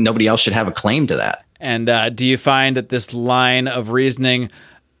else should have a claim to that. And do you find that this line of reasoning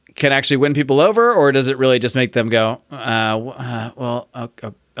can actually win people over, or does it really just make them go, my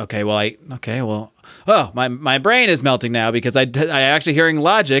brain is melting now because I actually hearing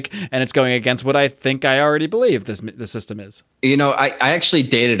logic and it's going against what I think I already believe the system is. I actually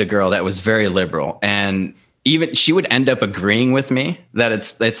dated a girl that was very liberal, and even she would end up agreeing with me that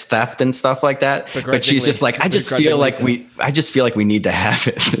it's theft and stuff like that. But she's just like, I just feel like we need to have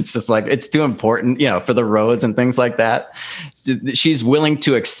it. It's just like, it's too important, for the roads and things like that. She's willing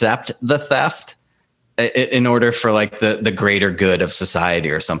to accept the theft in order for like the greater good of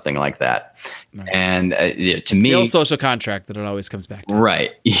society or something like that. Right. And to me, the old social contract that it always comes back to.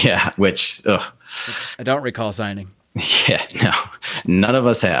 Right. Yeah. Which I don't recall signing. Yeah, no, none of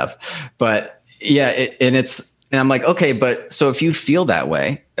us have, but yeah. And I'm like, okay, but so if you feel that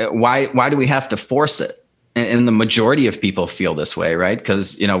way, why do we have to force it? And the majority of people feel this way, right?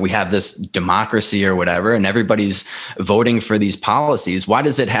 Because, we have this democracy or whatever, and everybody's voting for these policies. Why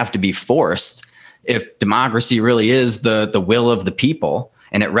does it have to be forced if democracy really is the will of the people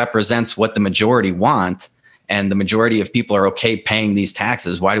and it represents what the majority want, and the majority of people are okay paying these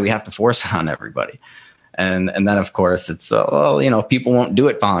taxes? Why do we have to force it on everybody? And then, of course, it's, people won't do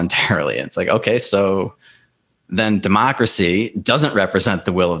it voluntarily. It's like, okay, so then democracy doesn't represent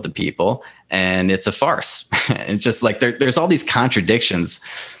the will of the people, and it's a farce. It's just like there's all these contradictions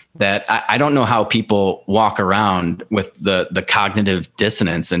that I don't know how people walk around with the cognitive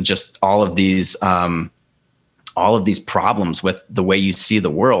dissonance and just all of these problems with the way you see the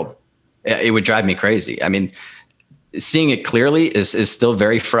world. It would drive me crazy. I mean, seeing it clearly is still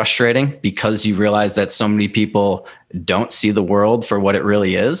very frustrating because you realize that so many people don't see the world for what it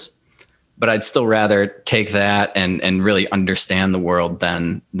really is. But I'd still rather take that and really understand the world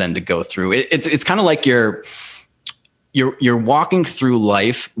than to go through it. It's kind of like you're walking through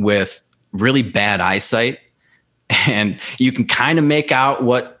life with really bad eyesight, and you can kind of make out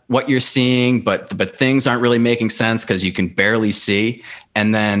what you're seeing, but things aren't really making sense because you can barely see.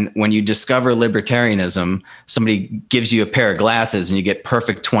 And then when you discover libertarianism, somebody gives you a pair of glasses and you get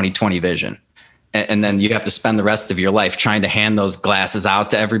perfect 20/20 vision. And then you have to spend the rest of your life trying to hand those glasses out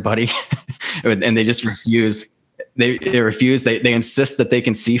to everybody. And they just refuse. They refuse. They insist that they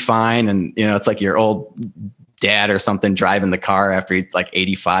can see fine. And, it's like your old dad or something driving the car after he's like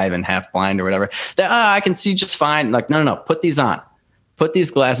 85 and half blind or whatever. I can see just fine. Like, no, put these on. Put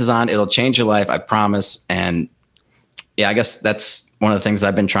these glasses on. It'll change your life. I promise. And yeah, I guess that's one of the things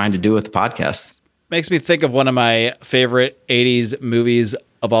I've been trying to do with the podcast. Makes me think of one of my favorite 80s movies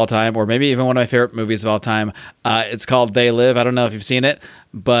of all time, or maybe even one of my favorite movies of all time. It's called They Live. I don't know if you've seen it,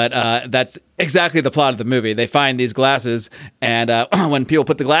 but that's exactly the plot of the movie. They find these glasses, and when people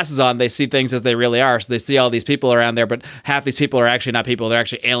put the glasses on, they see things as they really are. So they see all these people around there, but half these people are actually not people. They're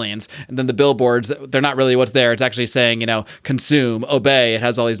actually aliens. And then the billboards, they're not really what's there. It's actually saying, consume, obey. It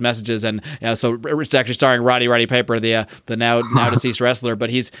has all these messages. And so it's actually starring Roddy Piper, the now deceased wrestler. But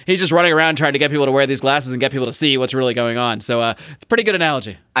he's just running around trying to get people to wear these glasses and get people to see what's really going on. So it's a pretty good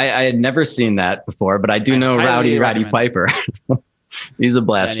analogy. I had never seen that before, but I do know Roddy Piper. He's a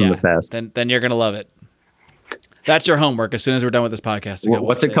blast from the past. Then you're going to love it. That's your homework as soon as we're done with this podcast.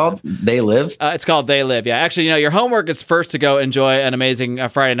 What's it called? They Live? It's called They Live. Yeah. Actually, your homework is first to go enjoy an amazing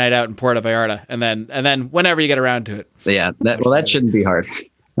Friday night out in Puerto Vallarta. And then whenever you get around to it. Yeah. That shouldn't be hard.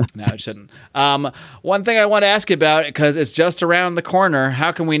 No, it shouldn't. One thing I want to ask you about, because it's just around the corner.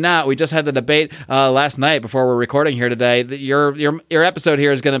 How can we not? We just had the debate last night before we're recording here today. Your episode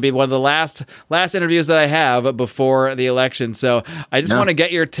here is going to be one of the last interviews that I have before the election. So I just want to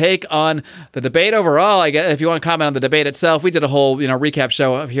get your take on the debate overall. I guess if you want to comment on the debate itself, we did a whole recap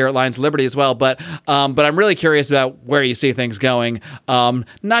show here at Lions Liberty as well. But I'm really curious about where you see things going.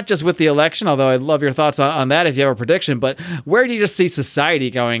 Not just with the election, although I'd love your thoughts on that if you have a prediction. But where do you just see society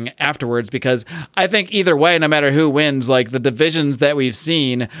going afterwards? Because I think either way, no matter who wins, like the divisions that we've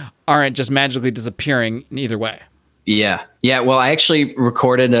seen aren't just magically disappearing either way. Yeah. Well, I actually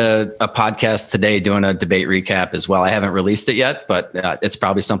recorded a podcast today doing a debate recap as well. I haven't released it yet, but it's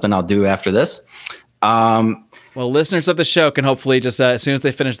probably something I'll do after this. Well, listeners of the show can hopefully just as soon as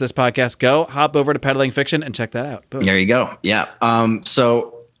they finish this podcast, hop over to Peddling Fiction and check that out. Boom. There you go. Yeah.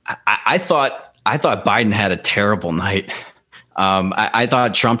 So I thought Biden had a terrible night. I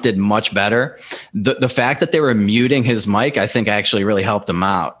thought Trump did much better. The fact that they were muting his mic, I think actually really helped him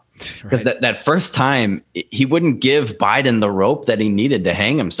out. Because that first time, he wouldn't give Biden the rope that he needed to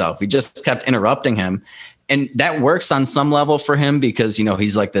hang himself. He just kept interrupting him. And that works on some level for him because,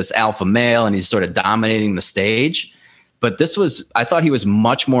 he's like this alpha male and he's sort of dominating the stage. But I thought he was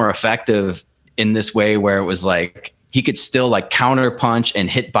much more effective in this way where it was like, he could still like counterpunch and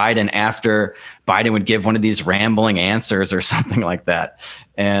hit Biden after Biden would give one of these rambling answers or something like that.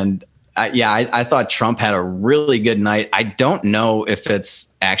 And I thought Trump had a really good night. I don't know if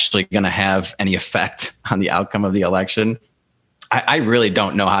it's actually going to have any effect on the outcome of the election. I really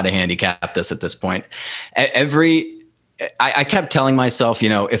don't know how to handicap this at this point. I kept telling myself,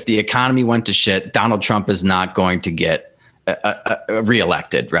 if the economy went to shit, Donald Trump is not going to get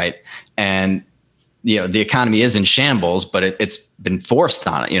reelected, right? And the economy is in shambles, but it's been forced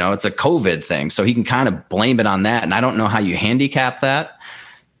on it. It's a COVID thing. So he can kind of blame it on that. And I don't know how you handicap that.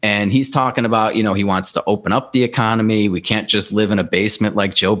 And he's talking about, he wants to open up the economy. We can't just live in a basement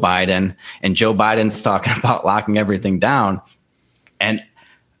like Joe Biden. And Joe Biden's talking about locking everything down. And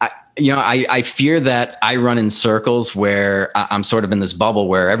I fear that I run in circles where I'm sort of in this bubble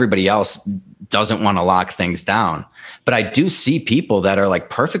where everybody else doesn't want to lock things down. But I do see people that are like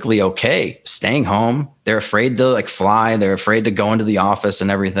perfectly okay staying home. They're afraid to like fly. They're afraid to go into the office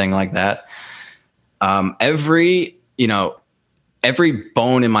and everything like that. Every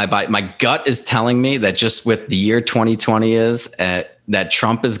bone in my body, my gut is telling me that just with the year 2020 is that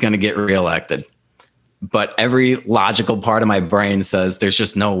Trump is going to get reelected. But every logical part of my brain says there's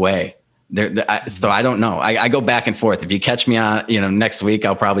just no way. So I don't know. I go back and forth. If you catch me on, next week,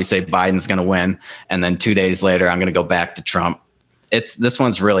 I'll probably say Biden's going to win. And then 2 days later, I'm going to go back to Trump. This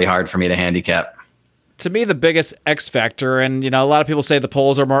one's really hard for me to handicap. To me, the biggest X factor, and a lot of people say the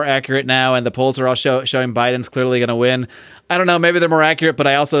polls are more accurate now, and the polls are all showing Biden's clearly going to win. I don't know, maybe they're more accurate, but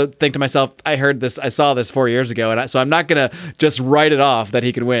I also think to myself, I saw this 4 years ago, and so I'm not going to just write it off that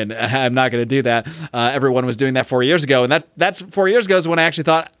he can win. I'm not going to do that. Everyone was doing that 4 years ago, and that's 4 years ago is when I actually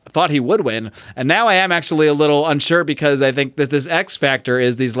thought he would win. And now I am actually a little unsure because I think that this X factor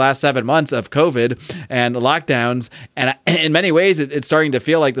is these last 7 months of COVID and lockdowns. And in many ways, it's starting to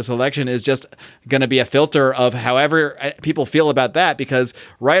feel like this election is just going to be a filter of however people feel about that, because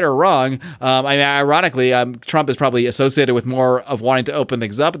right or wrong, ironically, Trump is probably associated with more of wanting to open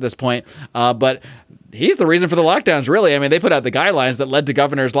things up at this point. But he's the reason for the lockdowns, really. I mean, they put out the guidelines that led to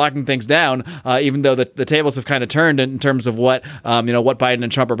governors locking things down, even though the tables have kind of turned in terms of what Biden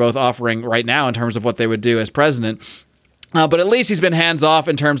and Trump are both offering right now in terms of what they would do as president. But at least he's been hands off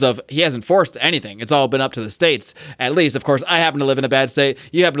in terms of he hasn't forced anything. It's all been up to the states, at least. Of course, I happen to live in a bad state.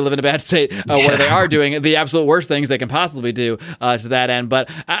 You happen to live in a bad state where they are doing the absolute worst things they can possibly do to that end. But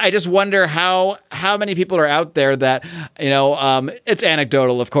I just wonder how many people are out there that, it's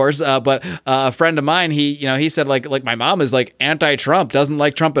anecdotal, of course. But a friend of mine, he said like my mom is like anti-Trump, doesn't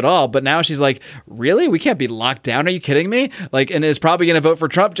like Trump at all. But now she's like, really? We can't be locked down. Are you kidding me? And is probably going to vote for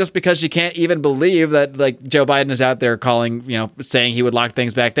Trump just because she can't even believe that Joe Biden is out there saying he would lock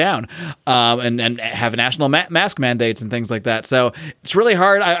things back down, and have national mask mandates and things like that. So it's really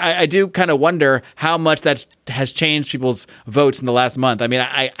hard. I do kind of wonder how much that has changed people's votes in the last month. I mean,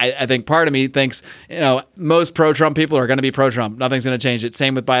 I think part of me thinks, most pro-Trump people are going to be pro-Trump. Nothing's going to change it.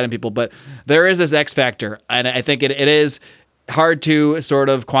 Same with Biden people, but there is this X factor. And I think it is hard to sort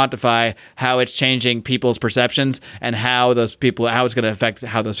of quantify how it's changing people's perceptions and how it's going to affect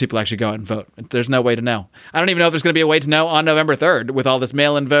how those people actually go out and vote. There's no way to know. I don't even know if there's going to be a way to know on November 3rd with all this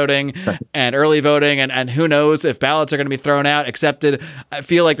mail-in voting and early voting, and who knows if ballots are going to be thrown out, accepted. I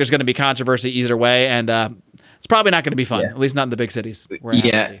feel like there's going to be controversy either way, and it's probably not going to be fun, at least not in the big cities.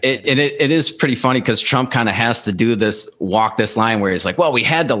 It is pretty funny because Trump kind of has to walk this line where he's like, well, we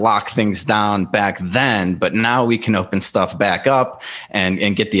had to lock things down back then, but now we can open stuff back up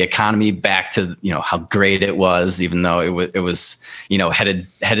and get the economy back to, how great it was, even though it was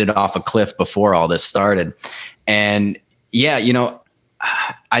headed off a cliff before all this started. And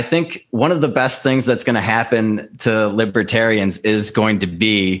I think one of the best things that's going to happen to libertarians is going to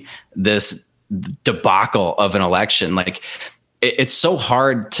be this debacle of an election. Like, it's so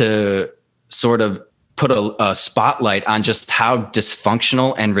hard to sort of put a spotlight on just how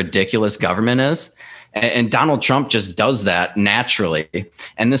dysfunctional and ridiculous government is. And Donald Trump just does that naturally.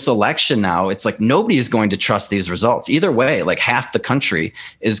 And this election now, it's like nobody is going to trust these results. Either way, like half the country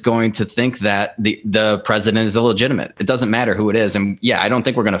is going to think that the president is illegitimate. It doesn't matter who it is. And I don't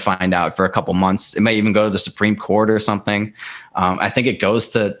think we're going to find out for a couple months. It may even go to the Supreme Court or something. I think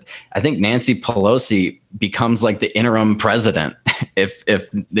Nancy Pelosi becomes like the interim president if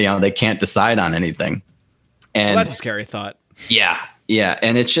they can't decide on anything. And that's a scary thought. Yeah.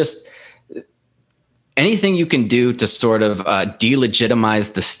 And it's just, anything you can do to sort of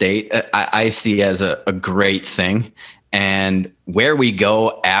delegitimize the state, I see as a great thing. And where we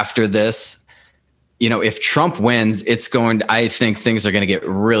go after this, if Trump wins, I think things are going to get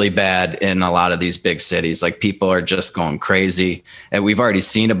really bad in a lot of these big cities. Like, people are just going crazy. And we've already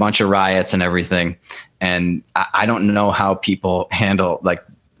seen a bunch of riots and everything. And I don't know how people handle like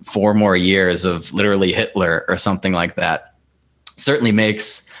 4 more years of literally Hitler or something like that. Certainly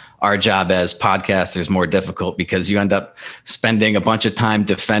makes our job as podcasters more difficult because you end up spending a bunch of time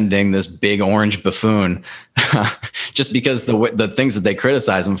defending this big orange buffoon just because the things that they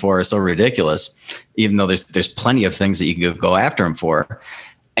criticize him for are so ridiculous, even though there's plenty of things that you can go after him for.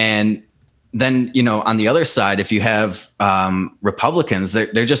 And then, on the other side, if you have Republicans,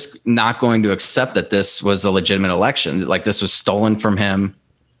 they're just not going to accept that this was a legitimate election, like this was stolen from him,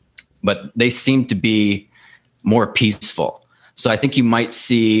 but they seem to be more peaceful. So I think you might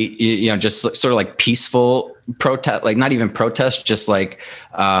see, just sort of like peaceful protest, like not even protest, just like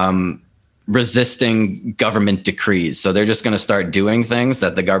resisting government decrees. So they're just going to start doing things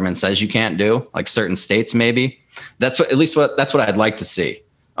that the government says you can't do, like certain states, maybe. That's what I'd like to see.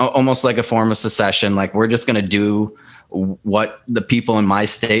 Almost like a form of secession. Like, we're just going to do what the people in my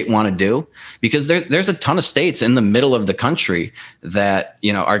state want to do, because there's a ton of states in the middle of the country that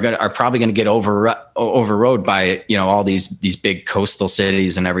are probably going to get overrode by all these big coastal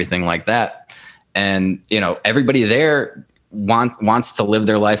cities and everything like that. And everybody there wants to live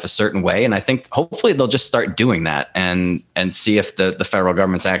their life a certain way. And I think hopefully they'll just start doing that and see if the federal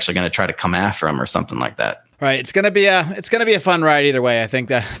government's actually going to try to come after them or something like that. Right. It's gonna be a fun ride either way. I think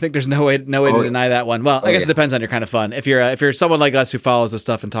there's no way to deny that one. Well, I guess it depends on your kind of fun. If you're someone like us who follows this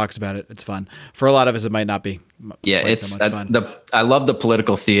stuff and talks about it, it's fun. For a lot of us, it might not be. Yeah, it's so fun. I love the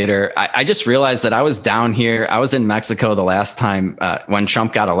political theater. I just realized that I was down here. I was in Mexico the last time when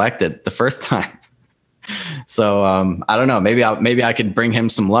Trump got elected, the first time. So I don't know. Maybe I could bring him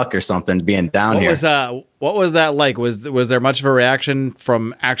some luck or something being down here. What was that like? Was there much of a reaction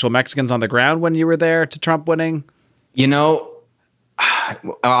from actual Mexicans on the ground when you were there to Trump winning? You know,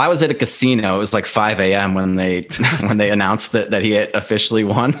 I was at a casino. It was like 5 a.m. when they announced that he had officially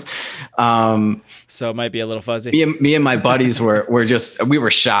won. So it might be a little fuzzy. Me and my buddies we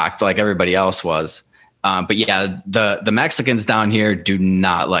were shocked like everybody else was. But yeah, the Mexicans down here do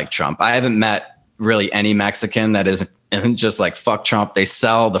not like Trump. I haven't met really any Mexican that isn't just like fuck Trump. They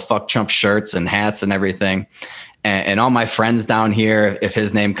sell the fuck Trump shirts and hats and everything. And all my friends down here, if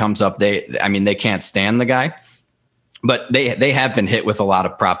his name comes up, they can't stand the guy. But they have been hit with a lot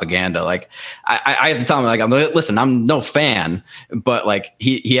of propaganda. Like I have to tell them, like, listen, I'm no fan, but like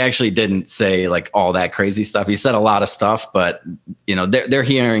he actually didn't say like all that crazy stuff. He said a lot of stuff, but you know, they're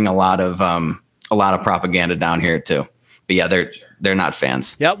hearing a lot of propaganda down here too. But yeah, they're not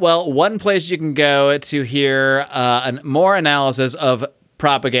fans. Yeah, well, one place you can go to hear more analysis of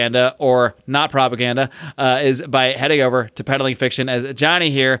propaganda or not propaganda is by heading over to Peddling Fiction, as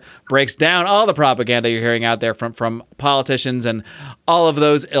Johnny here breaks down all the propaganda you're hearing out there from politicians and all of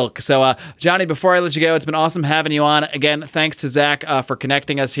those ilk. So Johnny, before I let you go, it's been awesome having you on. Again, thanks to Zach for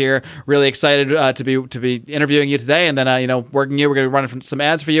connecting us here. Really excited to be interviewing you today, and then working you. We're going to be running some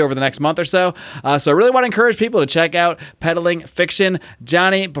ads for you over the next month or so. So I really want to encourage people to check out Peddling Fiction.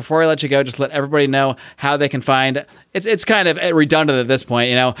 Johnny, before I let you go, just let everybody know how they can find. It's kind of redundant at this point,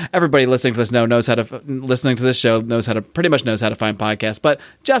 Everybody listening to this listening to this show pretty much knows how to find podcasts. But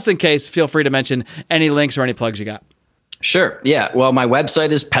just in case, feel free to mention any links or any plugs you got. Sure. Yeah. Well, my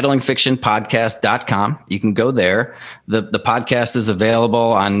website is peddlingfictionpodcast.com. You can go there. The podcast is available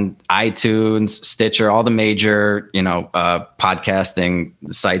on iTunes, Stitcher, all the major, podcasting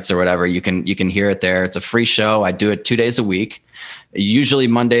sites or whatever. You can hear it there. It's a free show. I do it 2 days a week, usually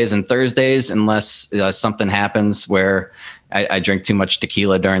Mondays and Thursdays, unless something happens where I drink too much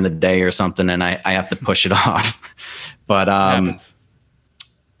tequila during the day or something and I have to push it off. But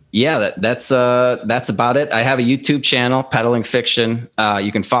yeah, that's about it. I have a YouTube channel, Peddling Fiction.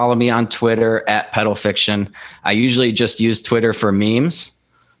 You can follow me on Twitter at Peddle Fiction. I usually just use Twitter for memes.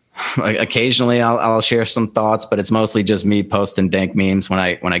 Like occasionally I'll share some thoughts, but it's mostly just me posting dank memes when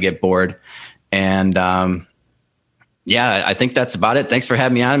I get bored. And yeah, I think that's about it. Thanks for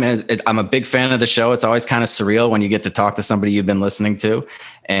having me on, man. I'm a big fan of the show. It's always kind of surreal when you get to talk to somebody you've been listening to.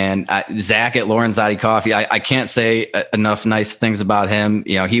 And Zach at Lorenzotti Coffee, I can't say enough nice things about him.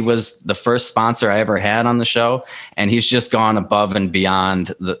 He was the first sponsor I ever had on the show, and he's just gone above and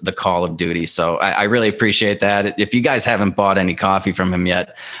beyond the call of duty. So I really appreciate that. If you guys haven't bought any coffee from him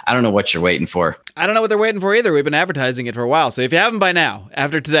yet, I don't know what you're waiting for. I don't know what they're waiting for either. We've been advertising it for a while. So if you haven't by now,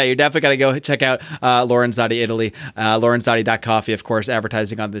 after today, you're definitely got to go check out Lorenzotti Italy, Lorenzotti.coffee, of course,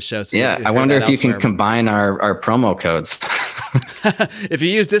 advertising on this show. So yeah, I wonder if you can combine our promo codes. If you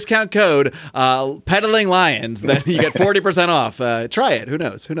use discount code Peddling Lions, then you get 40% off. Try it. Who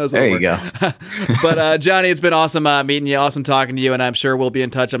knows? There you go. But Johnny, it's been awesome meeting you. Awesome talking to you. And I'm sure we'll be in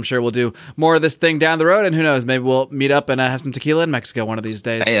touch. I'm sure we'll do more of this thing down the road. And who knows? Maybe we'll meet up and have some tequila in Mexico one of these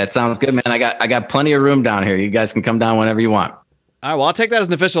days. Hey, that sounds good, man. I got plenty of room down here. You guys can come down whenever you want. All right, well, I'll take that as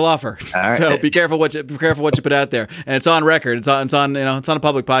an official offer. Right. So be careful what you put out there, and it's on record. It's on a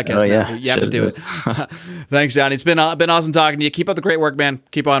public podcast. Yeah, so you have to do it. Thanks, Johnny. It's been awesome talking to you. Keep up the great work, man.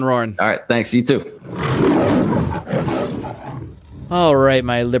 Keep on roaring. All right, thanks. You too. All right,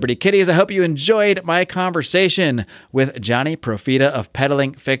 my Liberty Kitties, I hope you enjoyed my conversation with Johnny Profita of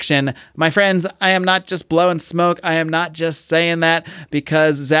Peddling Fiction. My friends, I am not just blowing smoke. I am not just saying that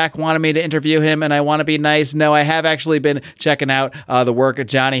because Zach wanted me to interview him and I want to be nice. No, I have actually been checking out the work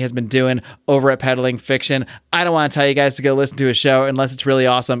Johnny has been doing over at Peddling Fiction. I don't want to tell you guys to go listen to his show unless it's really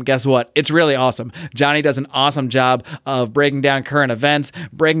awesome. Guess what? It's really awesome. Johnny does an awesome job of breaking down current events,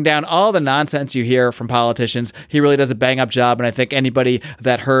 breaking down all the nonsense you hear from politicians. He really does a bang-up job, and I think anybody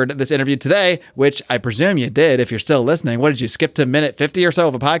that heard this interview today, which I presume you did if you're still listening. What did you skip to minute 50 or so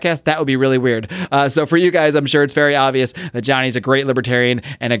of a podcast? That would be really weird. So for you guys, I'm sure it's very obvious that Johnny's a great libertarian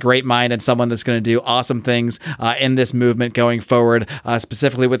and a great mind and someone that's going to do awesome things in this movement going forward,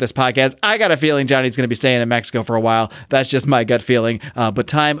 specifically with this podcast. I got a feeling Johnny's going to be staying in Mexico for a while. That's just my gut feeling, but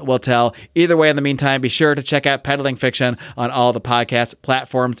time will tell. Either way, in the meantime, be sure to check out Peddling Fiction on all the podcast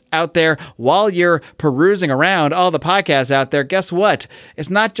platforms out there. While you're perusing around all the podcasts out there, guess what? It's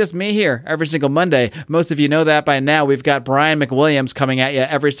not just me here every single Monday. Most of you know that by now. We've got Brian McWilliams coming at you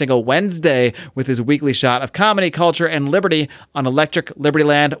every single Wednesday with his weekly shot of comedy, culture, and liberty on Electric Liberty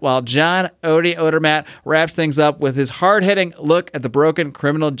Land, while John Odie Odermatt wraps things up with his hard-hitting look at the broken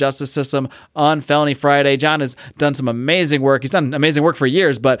criminal justice system on Felony Friday. John has done some amazing work. He's done amazing work for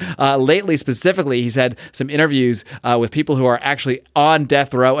years, but lately specifically, he's had some interviews with people who are actually on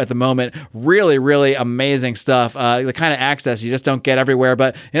death row at the moment. Really, really amazing stuff. The kind of access you just don't get everywhere.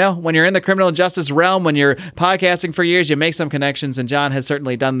 But, when you're in the criminal justice realm, when you're podcasting for years, you make some connections, and John has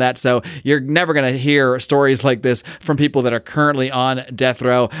certainly done that. So you're never going to hear stories like this from people that are currently on death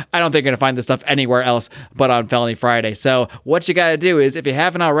row. I don't think you're going to find this stuff anywhere else but on Felony Friday. So what you got to do is, if you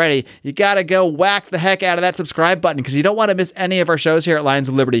haven't already, you got to go whack the heck out of that subscribe button, because you don't want to miss any of our shows here at Lions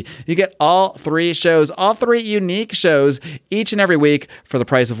of Liberty. You get all 3 shows, all 3 unique shows each and every week for the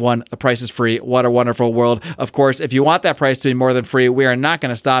price of one. The price is free. What a wonderful world. Of course, if you want that price to be more than free, we are not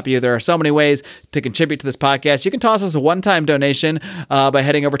going to stop you. There are so many ways to contribute to this podcast. You can toss us a one-time donation by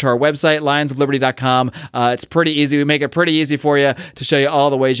heading over to our website, lionsofliberty.com. It's pretty easy. We make it pretty easy for you to show you all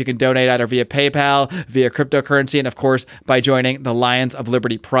the ways you can donate, either via PayPal, via cryptocurrency, and of course, by joining the Lions of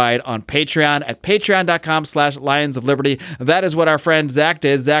Liberty Pride on Patreon at patreon.com/Lions of Liberty. That is what our friend Zach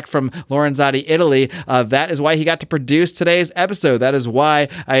did. Zach from Lorenzotti, Italy. That is why he got to produce today's episode. That is why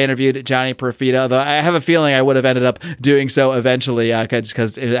I interviewed Johnny Profita, though I have a feeling I would have ended up doing so eventually,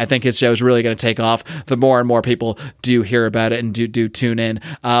 because I think his show is really going to take off the more and more people do hear about it and do tune in.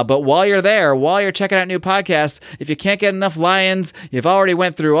 But while you're there, while you're checking out new podcasts, if you can't get enough Lions, you've already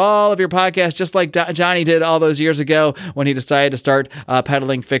went through all of your podcasts just like Johnny did all those years ago when he decided to start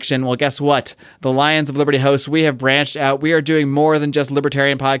Peddling Fiction. Well, guess what? The Lions of Liberty hosts, we have branched out. We are doing more than just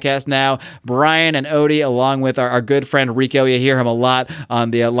libertarian podcasts now. Brian and Odie, along with our good friend Rico, you hear him a lot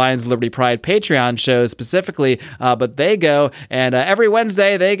on the Lions of Liberty Pride Patreon shows specifically, but they go and every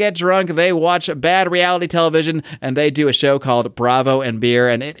Wednesday they get drunk, they watch bad reality television, and they do a show called Bravo and Beer,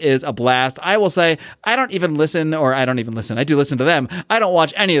 and it is a blast. I will say, I do listen to them. I don't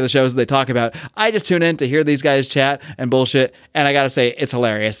watch any of the shows that they talk about. I just tune in to hear these guys chat and bullshit, and I gotta say, it's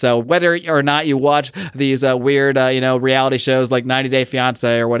hilarious. So whether or not you watch these weird, reality shows like 90 Day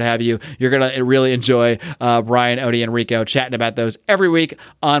Fiancé or what have you, you're gonna really enjoy Brian, Odie, and Rico chatting about those every week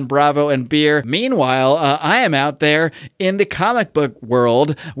on Bravo and Beer. Meanwhile, I am out there in the comic book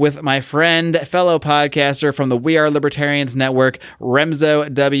world with my friend, fellow podcaster from the We Are Libertarians Network,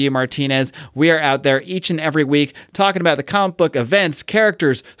 Remzo W. Martinez. We are out there each and every week talking about the comic book events,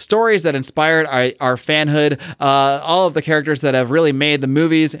 characters, stories that inspired our fanhood, all of the characters that have really made the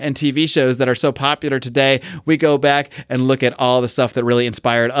movies and TV shows that are so popular today. We go back and look at all the stuff that really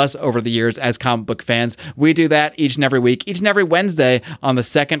inspired us over the years as comic book fans. We do that each and every week, each and every Wednesday on the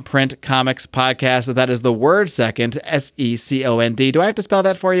Second Print Comics podcast. That is the word second, SECOND. Do I have to spell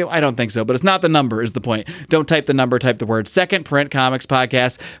that for you? I don't think so, but it's not the number is the point. Don't type the number, type the word Second Print Comics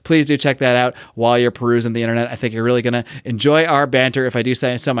podcast. Please do check that out while you're perusing the internet. I think you're really going to enjoy our banter, if I do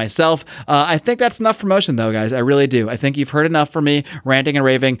say so myself. I think that's enough promotion, though, guys. I really do. I think you've heard enough from me ranting and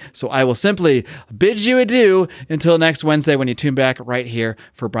raving, so I will simply bid you adieu until next Wednesday when you tune back right here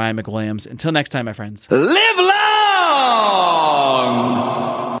for Brian McWilliams. Until next time, my friends. Live long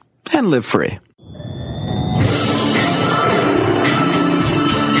and live free.